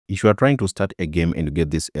if you are trying to start a game and you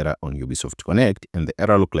get this error on Ubisoft Connect, and the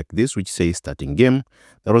error look like this, which says starting game,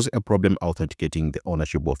 there was a problem authenticating the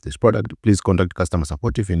ownership of this product, please contact customer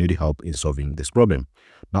support if you need help in solving this problem.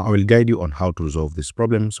 Now, I will guide you on how to resolve this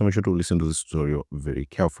problem, so make sure to listen to this tutorial very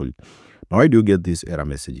carefully. Now, why do you get this error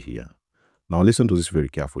message here? Now, listen to this very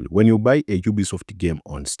carefully. When you buy a Ubisoft game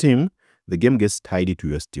on Steam, the game gets tied to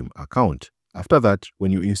your Steam account. After that,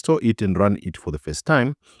 when you install it and run it for the first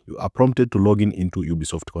time, you are prompted to log in into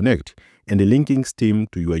Ubisoft Connect and linking Steam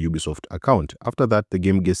to your Ubisoft account. After that, the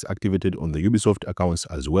game gets activated on the Ubisoft accounts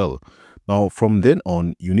as well. Now, from then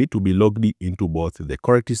on, you need to be logged into both the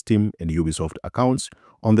correct Steam and Ubisoft accounts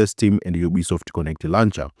on the Steam and Ubisoft Connect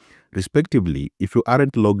launcher. Respectively, if you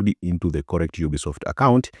aren't logged into the correct Ubisoft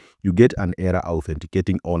account, you get an error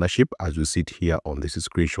authenticating ownership as you see it here on this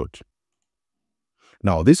screenshot.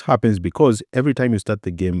 Now, this happens because every time you start the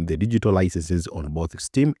game, the digital licenses on both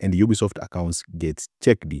Steam and Ubisoft accounts get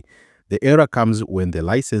checked. The error comes when the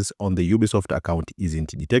license on the Ubisoft account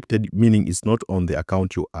isn't detected, meaning it's not on the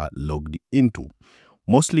account you are logged into.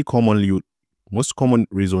 Most common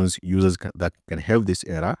reasons users that can have this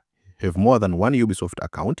error have more than one Ubisoft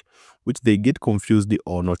account, which they get confused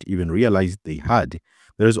or not even realize they had.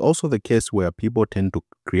 There is also the case where people tend to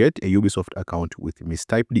create a Ubisoft account with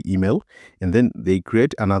mistyped email, and then they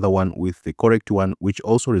create another one with the correct one, which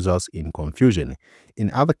also results in confusion.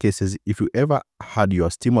 In other cases, if you ever had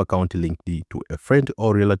your Steam account linked to a friend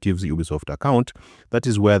or relative's Ubisoft account, that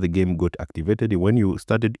is where the game got activated when you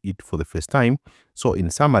started it for the first time. So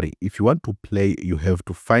in summary, if you want to play, you have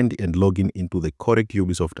to find and log in into the correct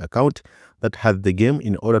Ubisoft account that had the game.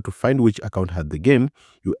 In order to find which account had the game,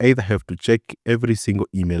 you either have to check every single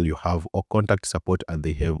email you have or contact support, and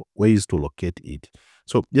they have ways to locate it.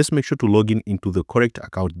 So just make sure to log in into the correct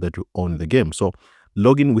account that you own the game. So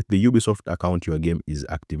log in with the Ubisoft account your game is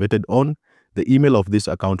activated on. The email of this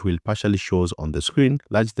account will partially shows on the screen.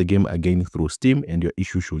 Launch the game again through Steam and your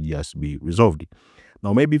issue should just be resolved.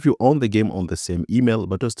 Now, maybe if you own the game on the same email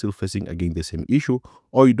but are still facing again the same issue,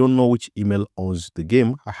 or you don't know which email owns the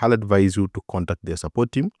game, I highly advise you to contact their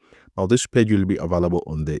support team. Now, this page will be available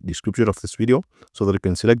on the description of this video so that you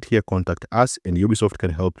can select here, contact us, and Ubisoft can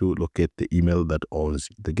help you locate the email that owns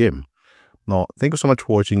the game. Now, thank you so much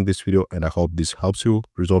for watching this video, and I hope this helps you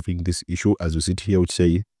resolving this issue as you see here, which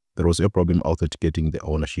say there was a problem authenticating the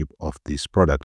ownership of this product.